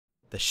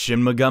The Shin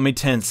Megami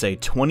Tensei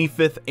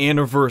 25th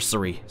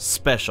Anniversary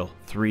Special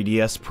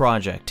 3DS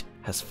project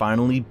has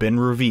finally been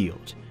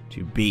revealed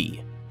to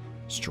be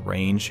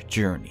Strange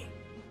Journey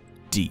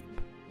Deep,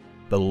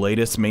 the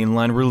latest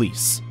mainline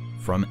release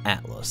from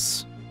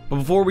Atlus. But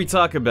before we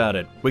talk about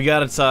it, we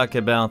gotta talk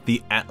about the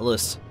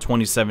Atlus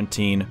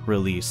 2017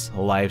 release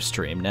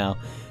livestream. Now,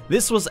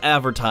 this was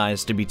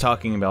advertised to be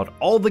talking about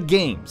all the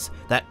games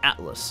that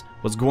Atlus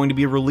was going to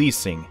be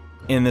releasing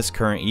in this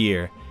current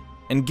year.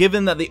 And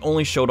given that they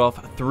only showed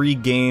off 3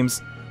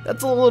 games,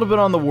 that's a little bit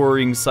on the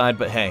worrying side,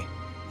 but hey,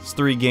 it's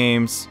 3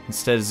 games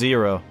instead of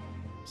 0,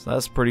 so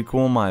that's pretty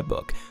cool in my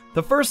book.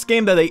 The first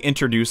game that they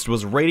introduced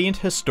was Radiant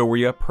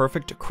Historia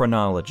Perfect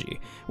Chronology,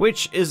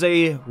 which is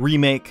a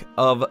remake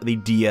of the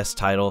DS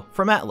title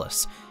from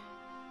Atlus.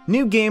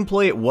 New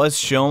gameplay was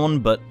shown,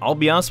 but I'll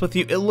be honest with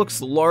you, it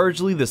looks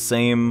largely the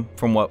same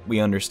from what we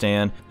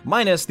understand,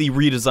 minus the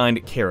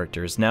redesigned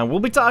characters. Now, we'll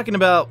be talking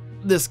about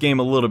this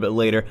game a little bit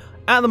later.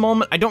 At the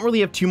moment, I don't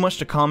really have too much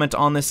to comment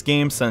on this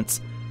game since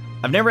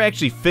I've never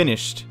actually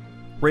finished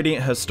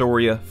Radiant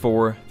Historia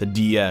for the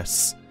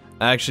DS.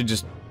 I actually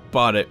just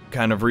bought it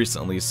kind of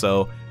recently,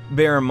 so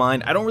bear in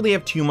mind, I don't really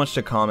have too much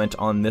to comment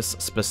on this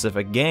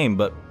specific game,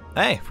 but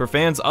hey, for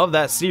fans of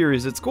that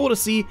series, it's cool to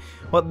see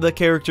what the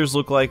characters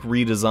look like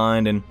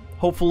redesigned, and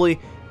hopefully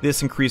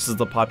this increases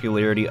the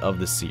popularity of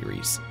the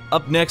series.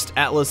 Up next,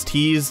 Atlus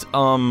teased,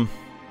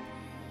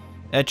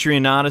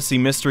 Etrian Odyssey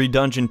Mystery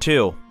Dungeon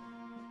 2.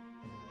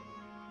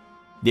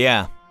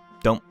 Yeah,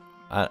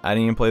 I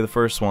didn't even play the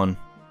first one.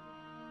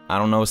 I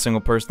don't know a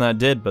single person that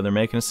did, but they're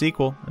making a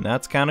sequel, and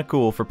that's kinda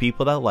cool for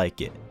people that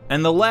like it.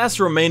 And the last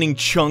remaining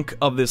chunk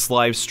of this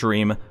live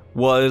stream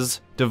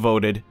was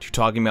devoted to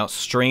talking about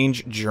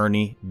Strange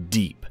Journey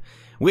Deep,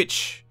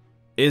 which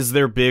is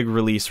their big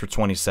release for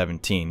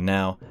 2017.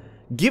 Now,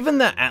 given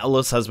that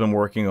Atlus has been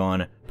working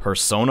on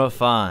Persona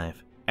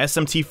 5,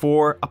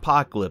 SMT4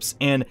 Apocalypse,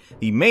 and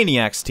the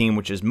Maniacs team,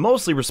 which is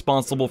mostly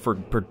responsible for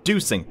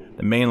producing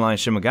the mainline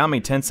Shin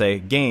Megami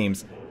Tensei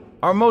games,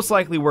 are most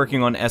likely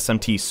working on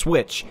SMT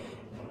Switch,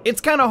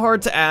 it's kind of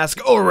hard to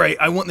ask, alright,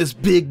 I want this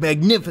big,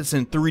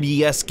 magnificent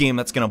 3DS game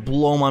that's gonna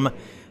blow my mind.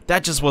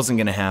 That just wasn't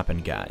gonna happen,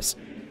 guys.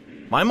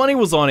 My money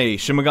was on a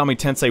Shin Megami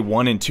Tensei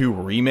 1 and 2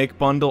 remake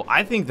bundle.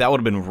 I think that would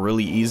have been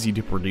really easy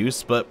to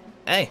produce, but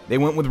hey, they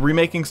went with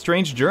remaking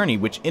Strange Journey,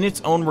 which in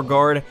its own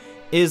regard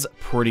is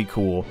pretty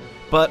cool.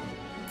 But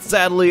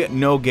sadly,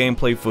 no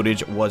gameplay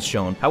footage was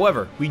shown.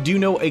 However, we do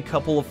know a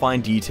couple of fine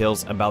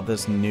details about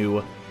this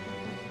new...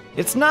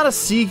 It's not a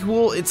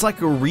sequel, it's like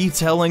a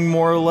retelling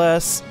more or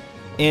less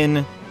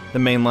in the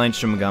mainline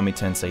Shin Megami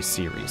Tensei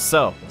series.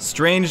 So,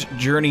 Strange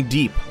Journey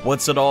Deep,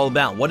 what's it all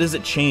about? What does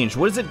it change?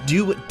 What does it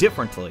do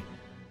differently?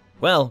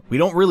 Well, we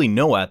don't really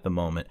know at the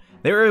moment.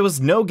 There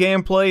was no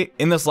gameplay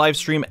in this live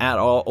stream at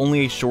all,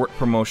 only a short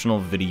promotional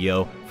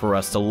video for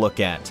us to look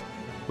at.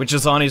 Which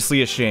is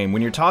honestly a shame.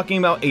 When you're talking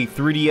about a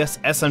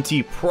 3DS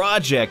SMT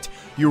project,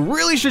 you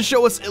really should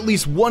show us at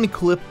least one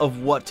clip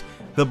of what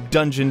the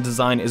dungeon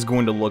design is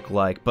going to look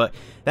like, but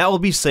that will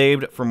be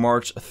saved for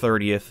March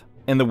 30th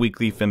in the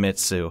weekly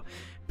Famitsu,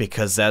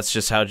 because that's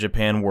just how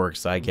Japan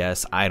works, I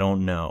guess. I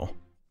don't know.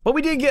 But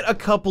we did get a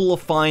couple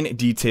of fine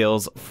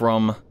details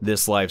from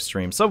this live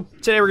stream, so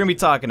today we're going to be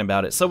talking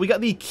about it. So we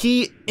got the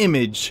key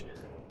image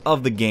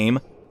of the game,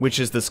 which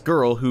is this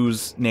girl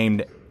who's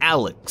named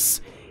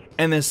Alex,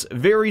 and this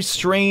very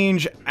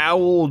strange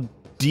owl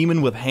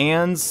demon with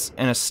hands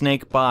and a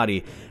snake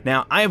body.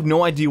 Now, I have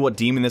no idea what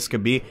demon this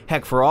could be.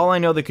 Heck, for all I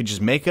know, they could just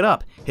make it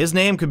up. His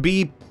name could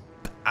be,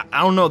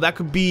 I don't know, that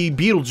could be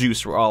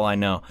Beetlejuice for all I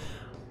know.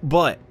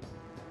 But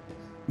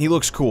he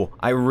looks cool.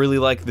 I really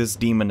like this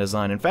demon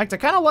design. In fact, I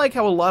kind of like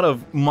how a lot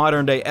of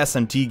modern-day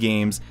SMT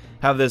games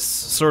have this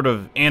sort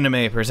of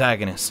anime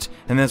protagonist,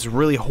 and this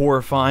really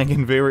horrifying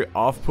and very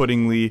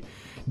off-puttingly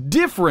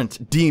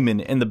different demon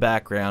in the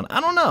background.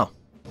 I don't know.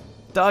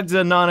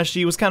 Dogza and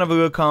Nanashi was kind of a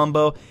good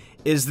combo.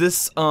 Is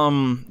this,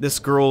 this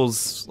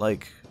girl's,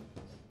 like,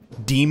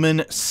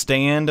 demon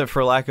stand,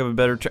 for lack of a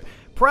better term?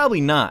 Probably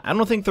not. I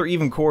don't think they're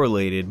even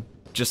correlated.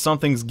 Just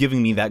something's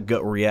giving me that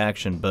gut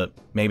reaction, but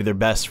maybe they're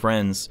best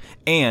friends.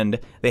 And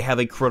they have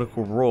a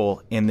critical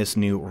role in this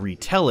new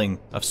retelling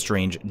of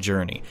Strange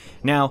Journey.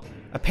 Now,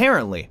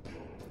 apparently,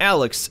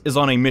 Alex is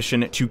on a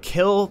mission to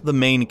kill the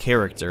main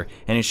character,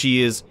 and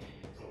she is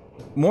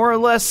more or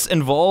less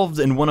involved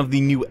in one of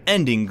the new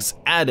endings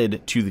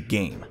added to the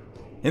game.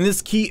 In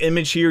this key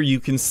image here, you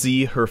can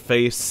see her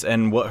face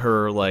and what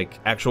her, like,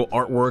 actual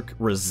artwork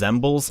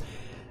resembles.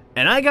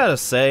 And I gotta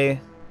say,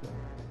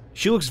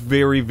 she looks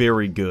very,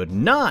 very good.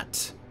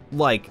 Not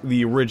like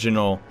the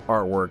original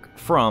artwork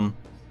from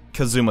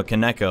Kazuma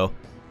Kaneko,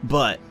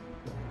 but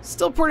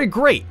still pretty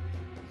great.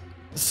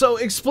 So,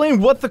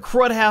 explain what the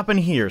crud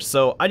happened here.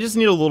 So, I just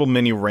need a little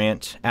mini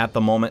rant at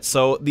the moment.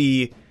 So,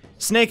 the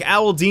snake,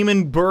 owl,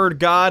 demon, bird,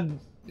 god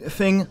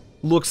thing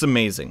looks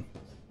amazing.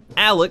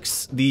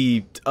 Alex,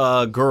 the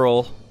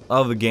girl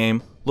of the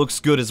game, looks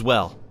good as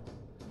well.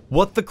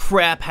 What the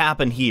crap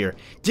happened here?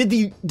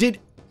 Did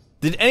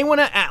anyone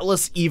at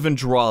Atlus even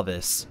draw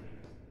this?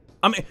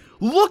 I mean,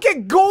 Look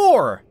at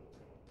Gore!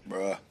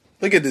 Bruh,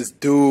 look at this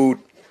dude.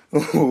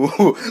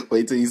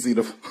 Wait till you see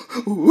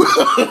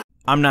the...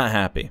 I'm not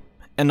happy.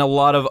 And a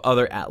lot of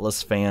other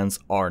Atlus fans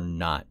are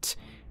not.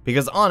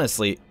 Because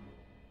honestly,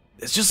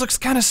 this just looks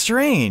kind of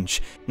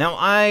strange. Now,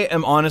 I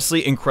am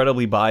honestly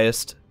incredibly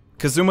biased.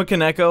 Kazuma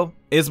Kaneko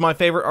is my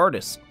favorite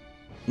artist.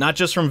 Not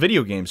just from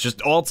video games,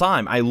 just all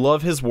time. I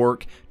love his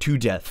work to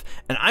death.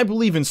 And I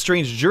believe in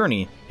Strange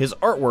Journey, his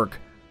artwork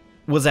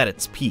was at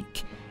its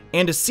peak.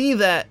 And to see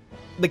that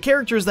the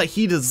characters that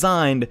he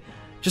designed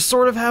just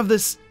sort of have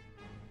this,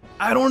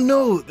 I don't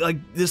know,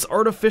 like this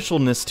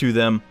artificialness to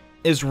them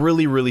is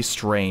really, really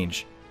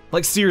strange.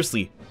 Like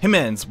seriously,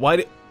 Jimenez, why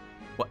did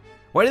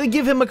they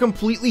give him a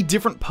completely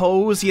different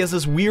pose? He has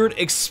this weird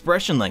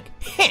expression like,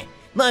 heh,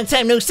 long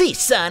time no see,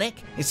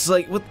 Sonic. It's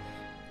like, what?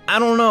 I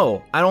don't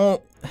know.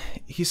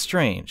 He's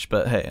strange,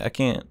 but hey, I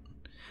can't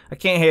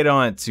hate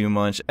on it too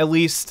much. At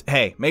least,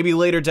 hey, maybe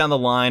later down the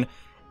line,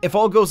 if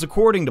all goes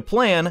according to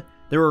plan,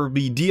 there will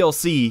be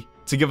DLC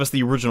to give us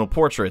the original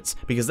portraits,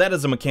 because that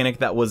is a mechanic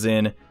that was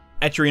in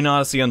Etrian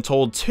Odyssey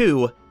Untold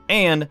 2,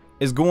 and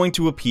is going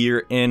to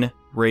appear in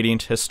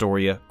Radiant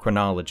Historia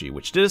Chronology,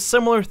 which did a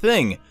similar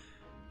thing.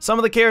 Some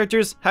of the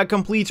characters had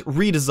complete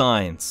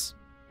redesigns.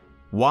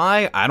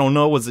 Why? I don't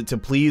know. Was it to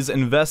please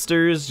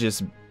investors?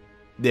 Just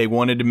they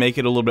wanted to make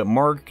it a little bit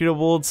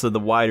marketable to the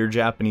wider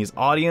Japanese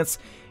audience?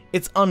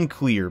 It's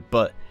unclear,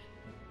 but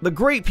the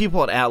great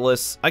people at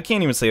Atlus, I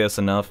can't even say this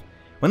enough,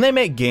 when they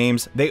make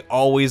games, they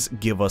always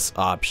give us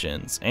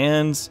options,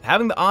 and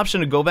having the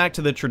option to go back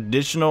to the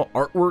traditional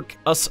artwork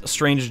us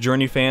Strange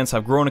Journey fans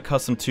have grown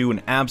accustomed to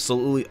and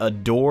absolutely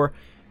adore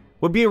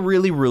would be a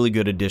really, really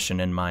good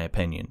addition in my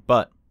opinion.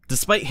 But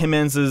despite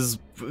Jimenez's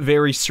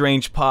very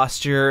strange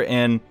posture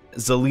and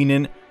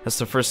Zelinin, that's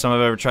the first time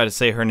I've ever tried to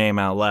say her name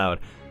out loud,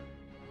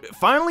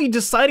 finally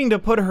deciding to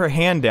put her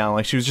hand down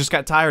like she was just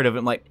got tired of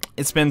it, like,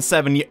 it's been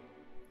 7 years,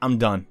 I'm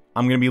done.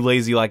 I'm gonna be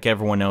lazy like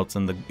everyone else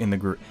in the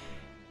group.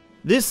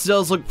 This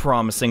does look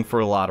promising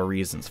for a lot of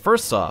reasons.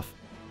 First off,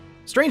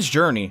 Strange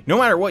Journey, no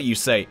matter what you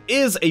say,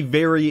 is a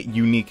very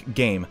unique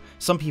game.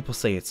 Some people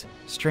say it's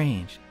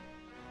strange.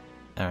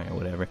 Alright,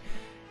 whatever.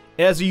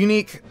 It has a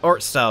unique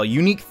art style,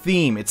 unique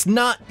theme. It's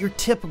not your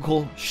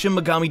typical Shin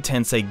Megami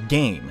Tensei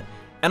game.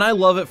 And I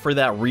love it for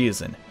that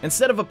reason.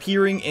 Instead of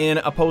appearing in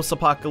a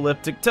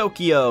post-apocalyptic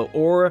Tokyo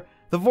or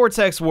the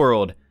Vortex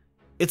world,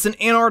 it's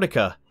in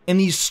Antarctica, in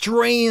these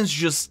strange,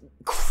 just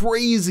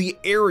crazy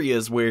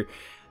areas where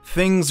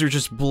things are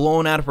just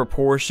blown out of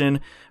proportion.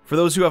 For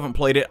those who haven't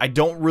played it, I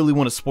don't really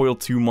want to spoil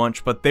too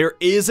much, but there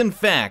is, in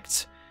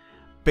fact,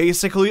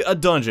 basically a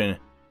dungeon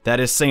that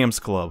is Sam's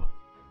Club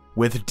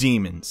with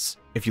demons,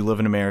 if you live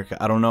in America.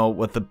 I don't know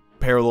what the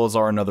parallels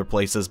are in other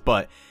places,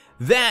 but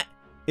that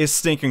is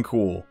stinking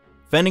cool.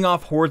 Fending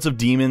off hordes of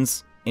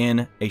demons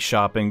in a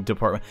shopping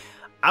department.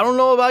 I don't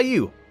know about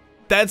you,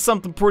 that's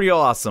something pretty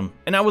awesome.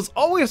 And I was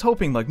always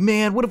hoping, like,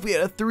 man, what if we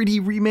had a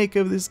 3D remake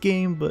of this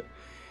game? But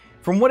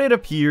from what it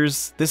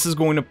appears, this is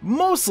going to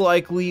most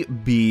likely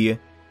be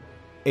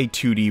a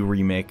 2D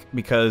remake,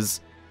 because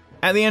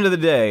at the end of the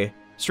day,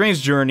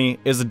 Strange Journey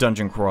is a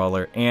dungeon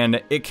crawler,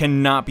 and it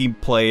cannot be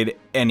played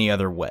any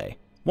other way.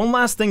 One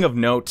last thing of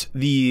note,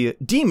 the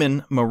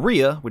demon,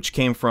 Maria, which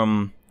came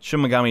from Shin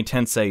Megami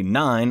Tensei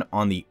 9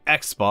 on the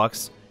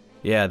Xbox,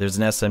 yeah, there's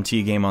an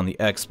SMT game on the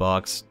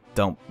Xbox,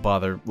 don't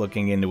bother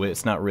looking into it,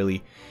 it's not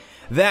really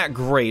that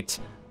great,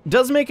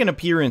 does make an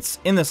appearance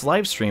in this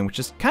live stream, which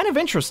is kind of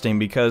interesting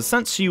because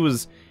since she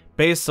was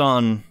based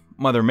on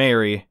Mother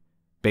Mary,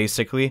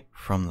 basically,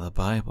 from the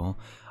Bible,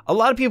 a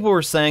lot of people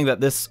were saying that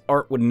this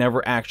art would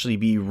never actually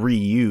be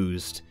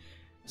reused,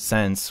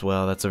 since,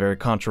 well, that's a very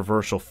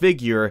controversial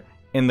figure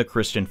in the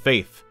Christian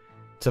faith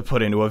to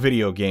put into a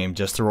video game,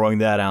 just throwing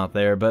that out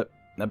there, but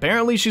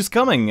apparently she's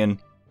coming, and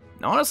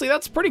honestly,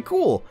 that's pretty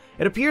cool.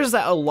 It appears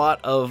that a lot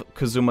of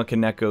Kazuma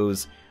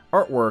Kaneko's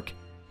artwork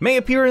may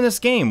appear in this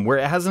game where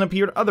it hasn't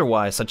appeared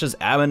otherwise, such as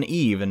Adam and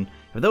Eve, and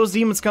if those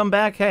demons come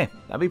back, hey,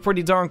 that'd be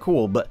pretty darn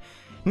cool. But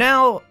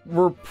now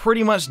we're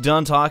pretty much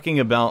done talking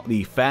about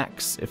the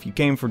facts. If you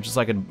came for just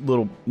like a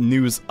little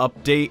news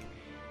update,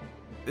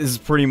 this is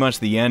pretty much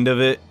the end of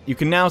it. You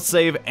can now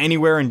save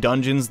anywhere in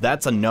dungeons.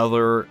 That's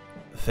another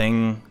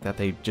thing that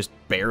they just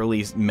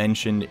barely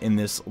mentioned in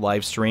this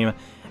live stream.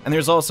 And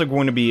there's also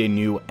going to be a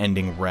new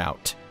ending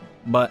route.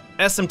 But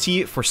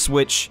SMT for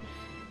Switch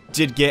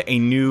did get a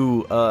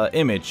new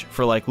image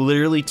for like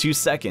literally 2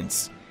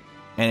 seconds,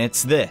 and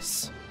it's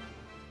this.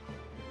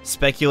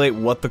 Speculate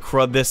what the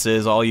crud this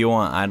is all you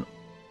want.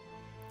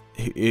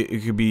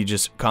 It could be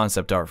just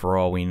concept art for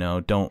all we know.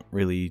 Don't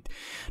really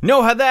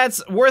know how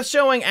that's worth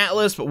showing,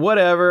 Atlus, but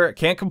whatever,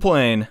 can't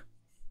complain.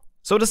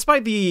 So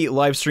despite the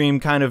live stream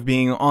kind of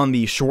being on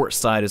the short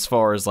side as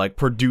far as like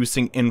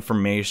producing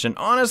information,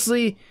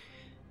 honestly,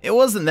 it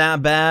wasn't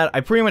that bad. I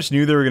pretty much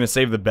knew they were going to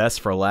save the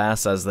best for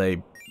last, as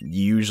they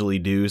usually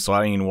do, so I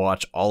didn't even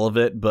watch all of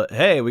it, but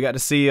hey, we got to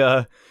see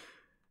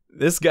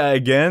this guy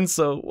again,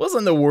 so it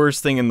wasn't the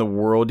worst thing in the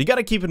world. You got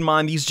to keep in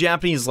mind, these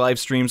Japanese live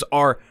streams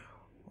are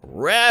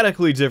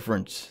radically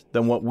different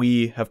than what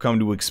we have come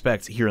to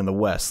expect here in the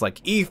West. Like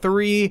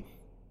E3,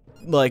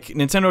 like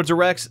Nintendo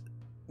Directs,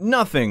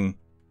 nothing.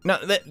 No,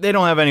 they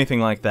don't have anything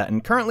like that.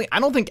 And currently, I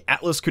don't think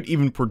Atlus could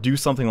even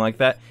produce something like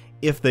that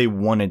if they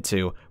wanted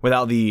to,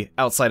 without the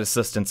outside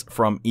assistance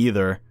from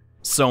either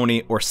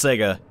Sony or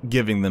Sega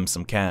giving them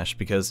some cash.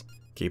 Because,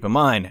 keep in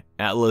mind,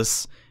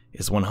 Atlus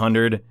is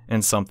 100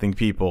 and something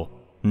people,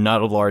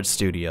 not a large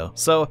studio.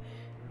 So,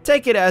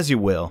 take it as you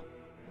will.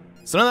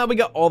 So now that we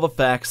got all the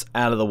facts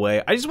out of the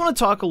way, I just want to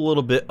talk a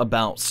little bit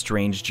about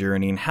Strange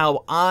Journey and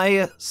how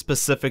I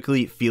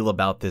specifically feel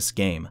about this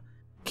game.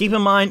 Keep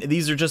in mind,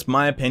 these are just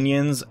my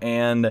opinions,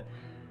 and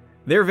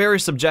they're very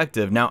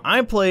subjective. Now,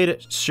 I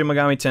played Shin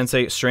Megami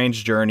Tensei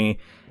Strange Journey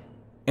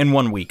in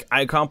 1 week.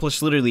 I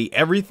accomplished literally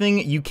everything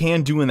you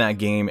can do in that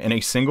game in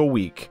a single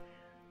week.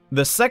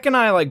 The second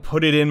I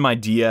put it in my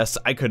DS,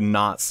 I could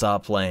not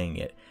stop playing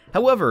it.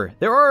 However,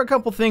 there are a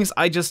couple things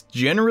I just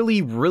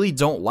generally really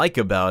don't like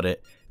about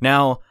it.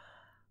 Now,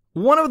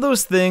 one of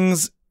those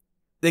things,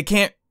 they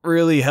can't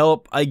really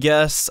help, I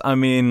guess. I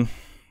mean,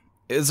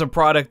 it's a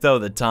product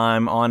of the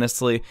time,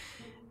 honestly.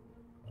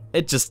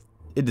 It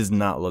does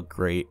not look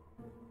great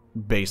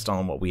based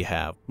on what we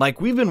have. Like,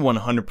 we've been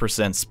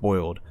 100%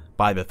 spoiled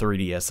by the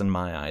 3DS in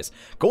my eyes.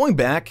 Going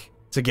back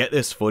to get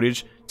this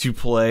footage to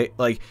play,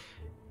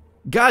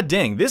 god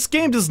dang, this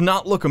game does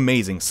not look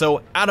amazing.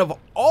 So, out of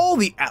all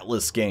the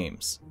Atlus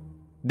games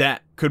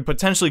that could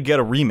potentially get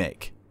a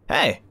remake,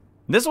 hey,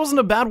 this wasn't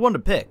a bad one to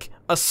pick,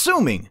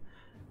 assuming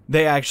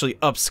they actually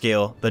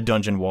upscale the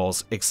dungeon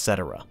walls,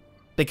 etc.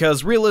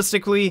 Because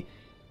realistically,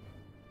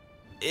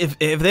 if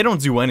they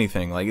don't do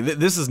anything,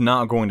 this is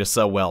not going to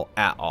sell well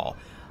at all.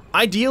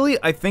 Ideally,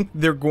 I think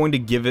they're going to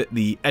give it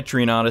the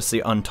Etrian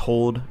Odyssey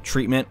Untold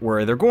treatment,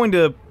 where they're going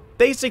to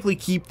basically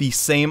keep the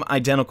same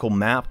identical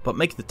map, but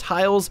make the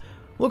tiles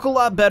look a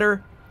lot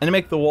better, and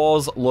make the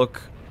walls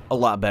look a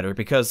lot better,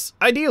 because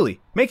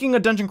ideally, making a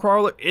dungeon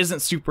crawler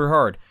isn't super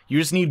hard. You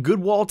just need good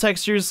wall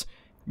textures,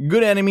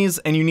 good enemies,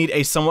 and you need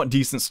a somewhat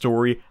decent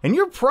story, and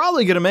you're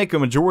probably gonna make a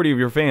majority of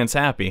your fans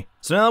happy.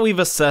 So now that we've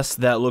assessed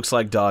that looks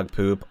like dog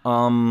poop,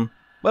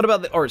 what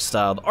about the art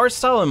style? The art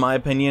style, in my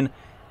opinion,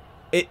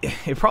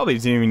 it probably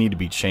didn't even need to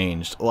be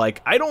changed.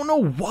 I don't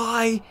know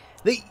why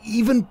they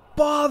even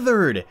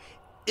bothered.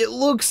 It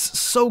looks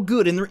so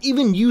good, and they're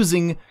even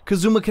using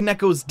Kazuma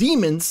Kaneko's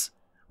demons,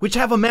 which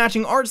have a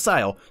matching art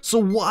style, so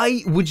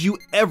why would you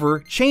ever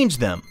change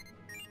them?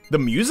 The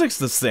music's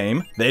the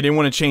same. They didn't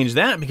want to change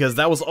that because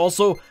that was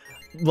also,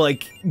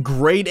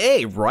 grade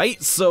A, right?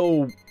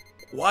 So,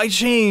 why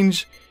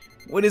change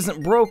what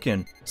isn't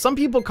broken? Some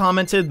people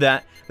commented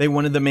that they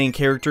wanted the main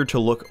character to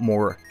look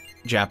more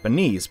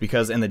Japanese,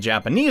 because in the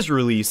Japanese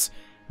release,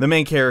 the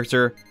main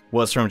character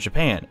was from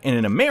Japan, and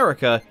in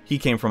America, he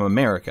came from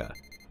America,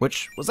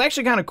 which was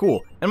actually kind of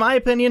cool. In my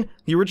opinion,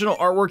 the original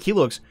artwork, he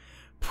looks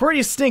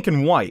pretty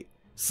stinking white.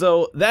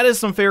 So that is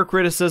some fair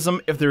criticism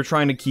if they're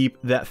trying to keep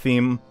that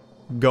theme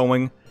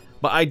going.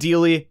 But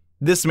ideally,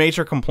 this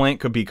major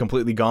complaint could be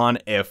completely gone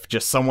if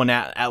just someone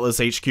at Atlus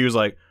HQ is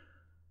like,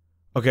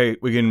 okay,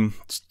 we can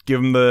just give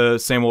them the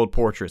same old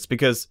portraits,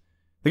 because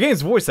the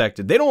game's voice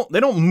acted. They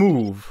don't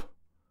move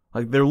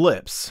their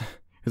lips.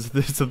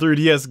 It's a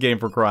 3DS game,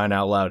 for crying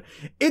out loud.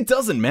 It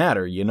doesn't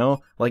matter, you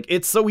know?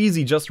 It's so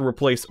easy just to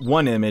replace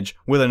one image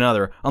with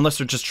another, unless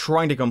they're just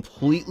trying to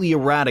completely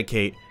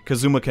eradicate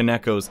Kazuma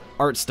Kaneko's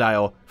art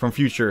style from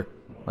future,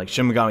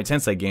 Shin Megami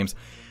Tensei games,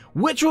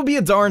 which will be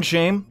a darn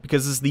shame,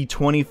 because it's the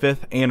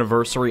 25th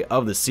anniversary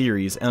of the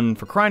series, and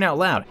for crying out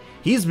loud,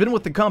 he's been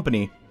with the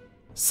company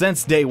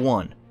since day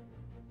one.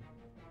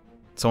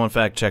 Someone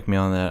fact check me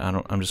on that.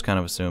 I'm just kind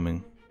of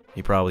assuming.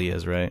 He probably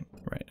is, right?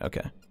 Right,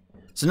 okay.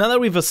 So now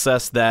that we've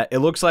assessed that, it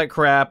looks like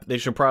crap, they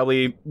should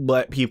probably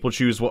let people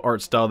choose what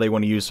art style they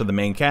want to use for the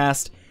main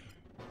cast.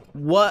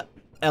 What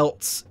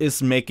else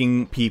is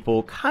making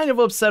people kind of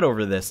upset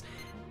over this?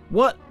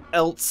 What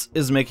else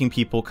is making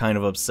people kind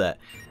of upset?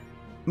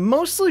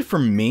 Mostly for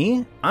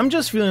me, I'm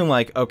just feeling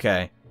like,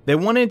 okay, they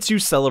wanted to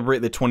celebrate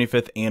the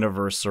 25th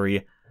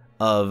anniversary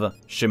of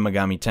Shin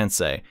Megami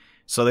Tensei.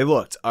 So they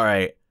looked,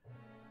 alright,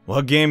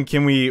 what game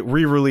can we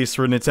re-release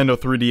for Nintendo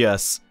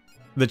 3DS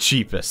the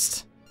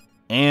cheapest?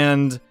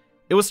 And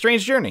it was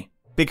Strange Journey,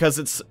 because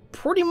it's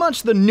pretty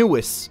much the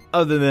newest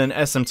other than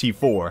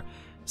SMT4.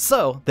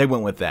 So they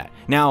went with that.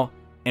 Now,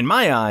 in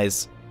my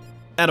eyes,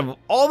 out of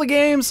all the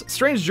games,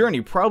 Strange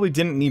Journey probably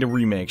didn't need a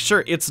remake.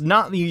 Sure, it's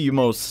not the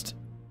most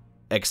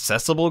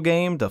accessible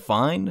game to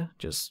find,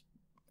 just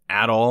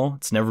at all.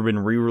 It's never been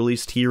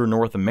re-released here in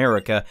North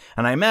America,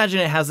 and I imagine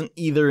it hasn't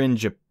either in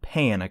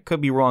Japan. I could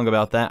be wrong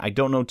about that. I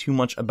don't know too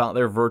much about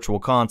their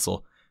virtual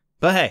console.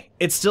 But hey,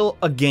 it's still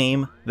a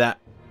game that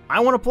I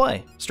want to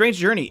play. Strange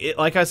Journey,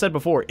 like I said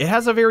before, it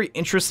has a very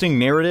interesting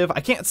narrative. I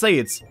can't say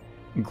it's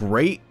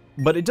great,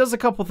 but it does a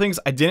couple things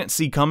I didn't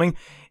see coming.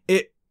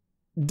 It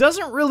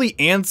doesn't really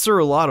answer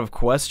a lot of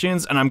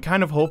questions, and I'm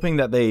kind of hoping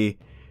that they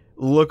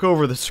look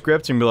over the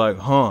script and be like,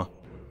 huh,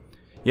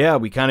 yeah,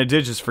 we kind of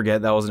did just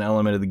forget that was an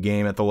element of the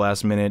game at the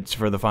last minute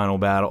for the final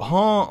battle.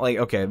 Huh?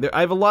 Okay, I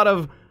have a lot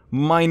of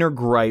minor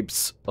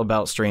gripes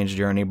about Strange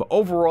Journey, but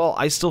overall,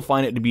 I still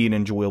find it to be an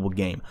enjoyable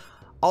game.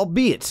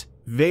 Albeit,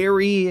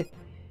 very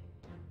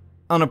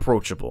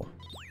unapproachable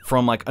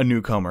from, like, a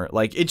newcomer.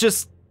 Like, it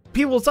just...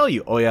 People will tell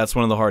you, oh yeah, it's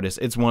one of the hardest,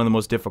 it's one of the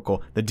most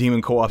difficult, the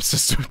demon co-op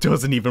system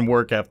doesn't even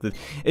work after...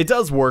 It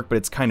does work, but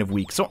it's kind of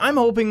weak. So I'm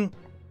hoping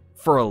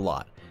for a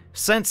lot.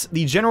 Since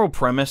the general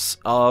premise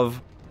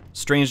of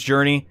Strange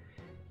Journey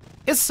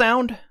is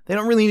sound, they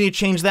don't really need to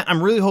change that.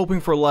 I'm really hoping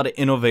for a lot of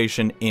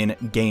innovation in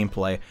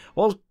gameplay,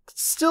 while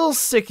still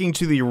sticking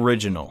to the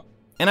original.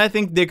 And I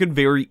think they could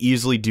very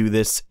easily do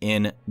this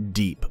in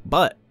Deep,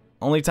 but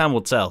only time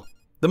will tell.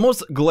 The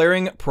most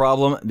glaring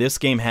problem this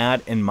game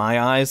had, in my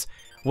eyes,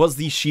 was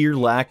the sheer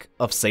lack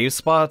of save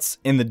spots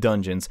in the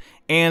dungeons,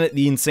 and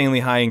the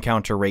insanely high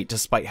encounter rate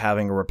despite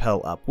having a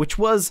rappel up, which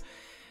was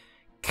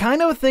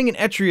kind of a thing in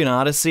Etrian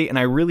Odyssey, and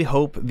I really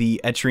hope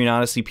the Etrian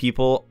Odyssey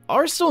people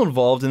are still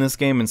involved in this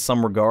game in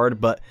some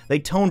regard, but they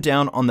toned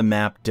down on the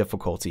map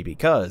difficulty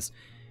because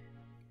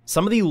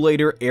some of the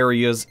later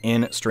areas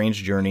in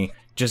Strange Journey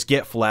just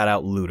get flat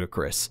out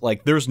ludicrous.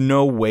 Like, there's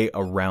no way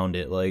around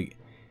it. Like,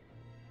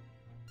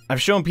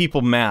 I've shown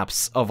people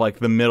maps of, like,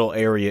 the middle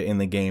area in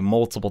the game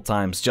multiple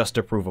times just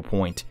to prove a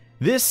point.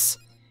 This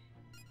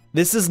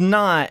is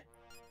not...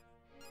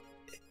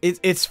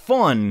 It's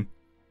fun,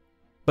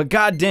 but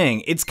god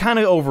dang, it's kind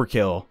of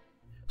overkill.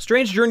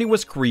 Strange Journey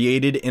was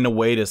created in a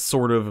way to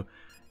sort of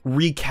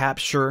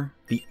recapture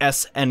the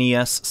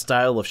SNES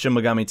style of Shin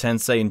Megami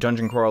Tensei and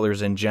dungeon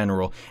crawlers in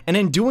general, and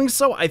in doing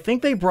so, I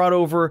think they brought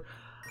over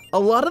a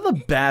lot of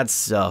the bad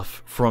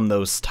stuff from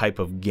those type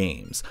of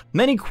games.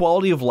 Many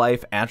quality of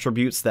life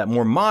attributes that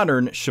more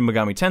modern Shin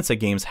Megami Tensei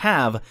games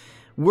have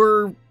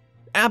were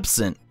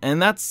absent,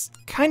 and that's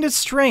kind of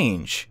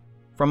strange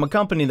from a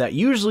company that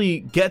usually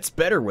gets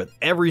better with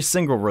every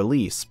single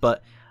release,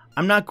 but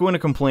I'm not going to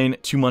complain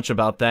too much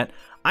about that.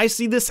 I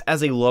see this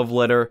as a love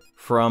letter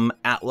from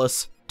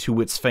Atlus to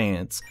its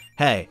fans.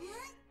 Hey,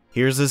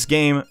 here's this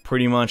game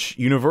pretty much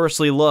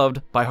universally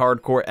loved by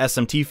hardcore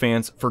SMT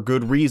fans for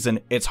good reason.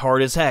 It's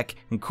hard as heck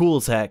and cool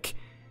as heck.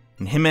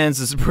 And Himans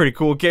is a pretty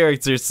cool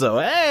character, so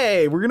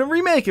hey, we're gonna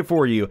remake it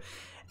for you.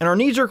 And our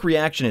knee-jerk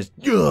reaction is,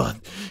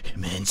 ugh,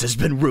 Himans has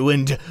been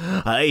ruined.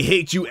 I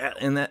hate you.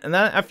 And that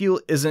I feel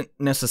isn't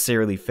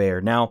necessarily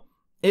fair. Now,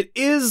 it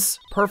is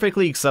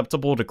perfectly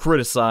acceptable to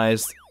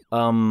criticize,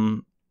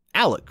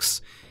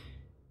 Alex.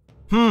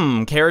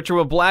 Character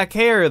with black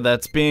hair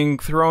that's being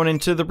thrown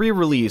into the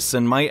re-release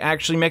and might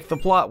actually make the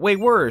plot way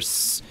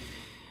worse.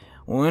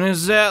 When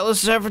has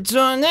Atlus ever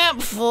done that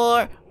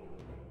before?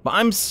 But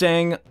I'm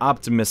staying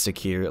optimistic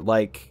here,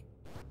 like,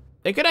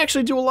 they could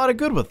actually do a lot of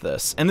good with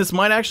this, and this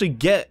might actually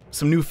get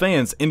some new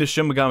fans into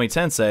Shin Megami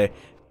Tensei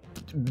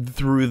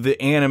through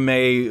the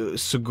anime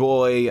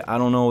sugoi, I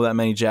don't know that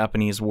many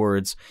Japanese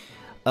words,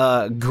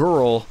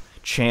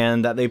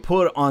 girl-chan that they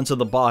put onto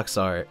the box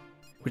art,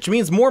 which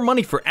means more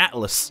money for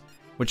Atlus.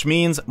 Which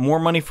means more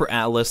money for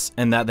Atlus,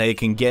 and that they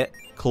can get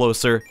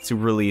closer to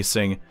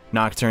releasing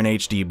Nocturne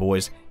HD,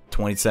 boys.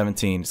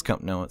 2017.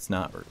 No, it's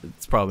not.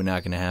 It's probably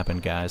not going to happen,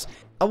 guys.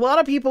 A lot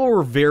of people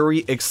were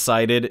very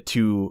excited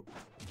to...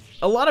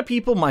 A lot of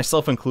people,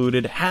 myself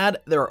included, had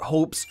their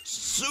hopes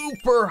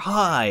super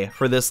high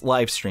for this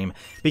live stream,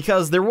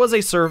 because there was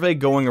a survey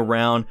going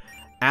around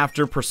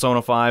after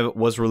Persona 5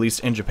 was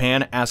released in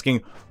Japan,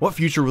 asking, what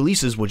future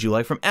releases would you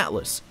like from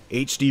Atlus?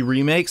 HD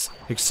remakes,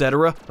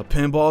 etc., a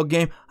pinball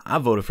game? I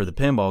voted for the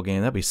pinball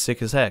game, that'd be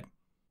sick as heck.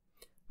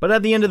 But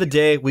at the end of the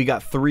day, we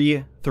got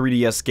 3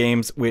 3DS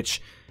games,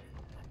 which,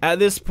 at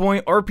this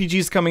point,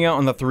 RPGs coming out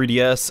on the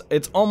 3DS,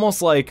 it's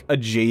almost like a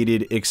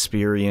jaded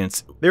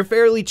experience. They're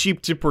fairly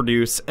cheap to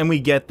produce, and we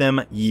get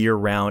them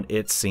year-round,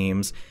 it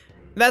seems.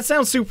 That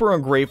sounds super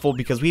ungrateful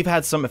because we've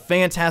had some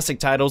fantastic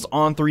titles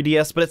on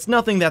 3DS, but it's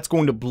nothing that's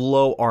going to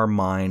blow our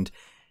mind.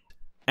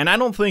 And I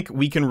don't think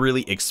we can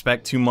really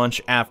expect too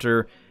much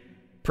after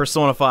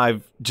Persona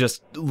 5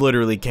 just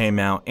literally came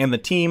out, and the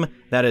team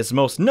that is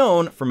most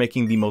known for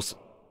making the most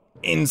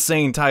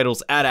insane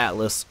titles at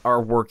Atlus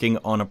are working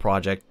on a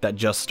project that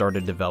just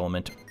started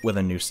development with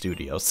a new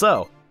studio.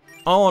 So,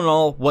 all in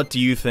all, what do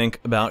you think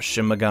about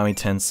Shin Megami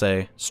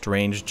Tensei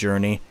Strange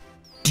Journey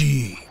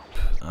Deep?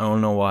 I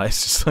don't know why,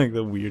 it's just like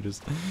the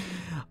weirdest.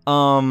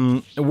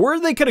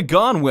 Word they could have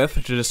gone with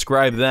to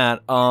describe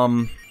that.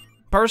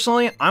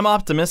 Personally, I'm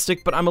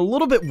optimistic, but I'm a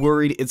little bit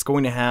worried it's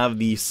going to have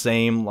the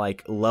same,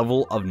 like,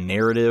 level of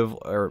narrative,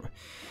 or...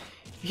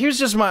 Here's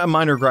just my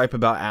minor gripe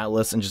about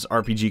Atlus and just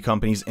RPG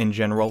companies in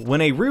general.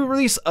 When a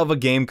re-release of a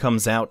game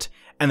comes out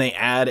and they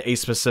add a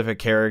specific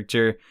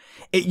character,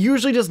 it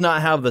usually does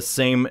not have the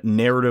same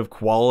narrative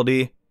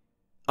quality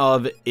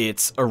of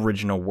its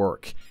original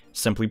work.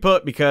 Simply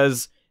put,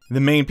 because the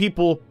main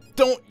people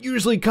don't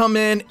usually come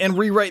in and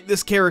rewrite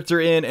this character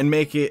in and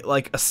make it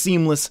like a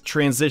seamless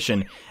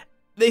transition.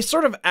 They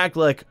sort of act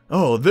like,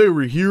 oh, they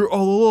were here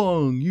all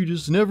along, you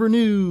just never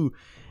knew.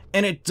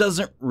 And it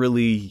doesn't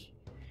really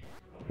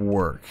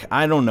work.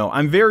 I don't know.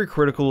 I'm very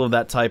critical of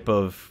that type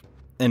of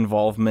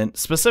involvement,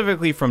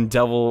 specifically from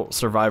Devil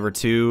Survivor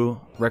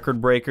 2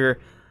 Record Breaker.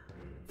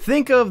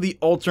 think of the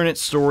alternate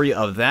story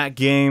of that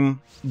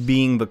game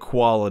being the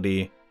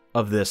quality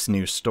of this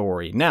new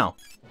story. Now,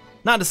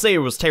 not to say it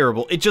was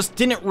terrible, it just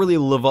didn't really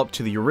live up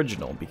to the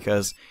original,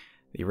 because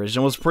the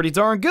original was pretty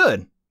darn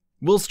good.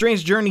 Will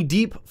Strange Journey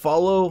Deep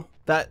follow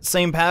that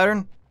same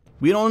pattern?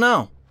 We don't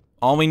know.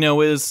 All we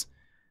know is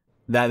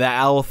that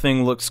owl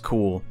thing looks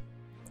cool,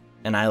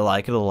 and I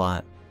like it a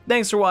lot.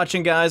 Thanks for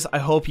watching, guys. I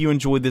hope you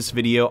enjoyed this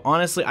video.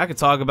 Honestly, I could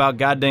talk about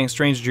goddamn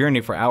Strange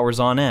Journey for hours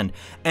on end,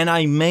 and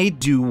I may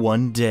do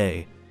one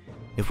day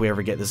if we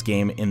ever get this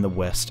game in the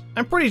West.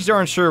 I'm pretty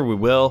darn sure we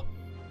will,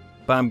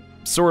 but I'm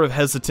sort of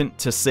hesitant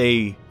to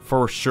say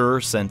for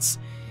sure, since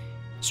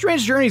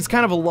Strange Journey is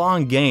kind of a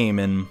long game,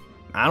 and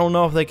I don't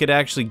know if they could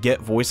actually get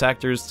voice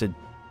actors to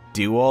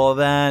do all of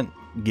that,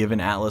 given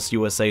Atlus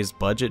USA's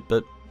budget,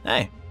 but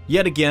hey.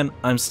 Yet again,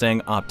 I'm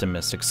staying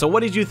optimistic. So what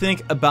did you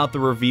think about the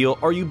reveal?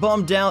 Are you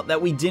bummed out that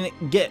we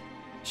didn't get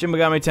Shin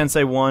Megami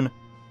Tensei 1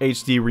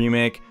 HD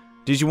Remake?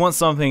 Did you want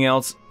something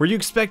else? Were you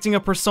expecting a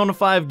Persona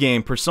 5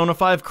 game, Persona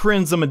 5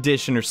 Crimson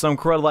Edition, or some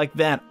crud like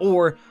that,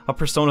 or a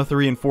Persona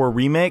 3 and 4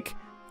 remake?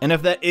 And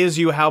if that is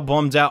you, how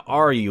bummed out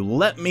are you?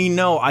 Let me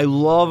know. I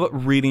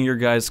love reading your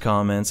guys'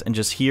 comments and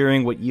just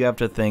hearing what you have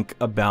to think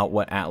about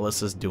what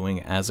Atlus is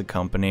doing as a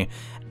company.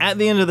 At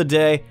the end of the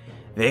day,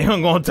 they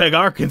ain't gonna take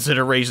our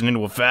consideration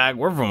into effect.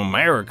 We're from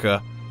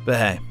America. But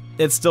hey,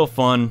 it's still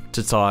fun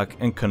to talk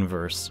and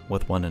converse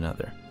with one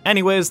another.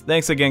 Anyways,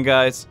 thanks again,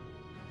 guys.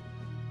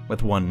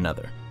 With one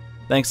another.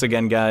 Thanks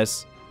again,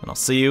 guys, and I'll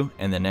see you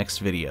in the next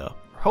video.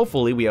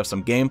 Hopefully, we have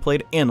some gameplay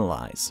to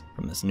analyze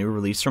from this new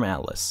release from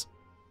Atlus.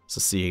 So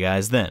see you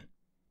guys then.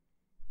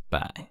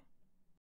 Bye.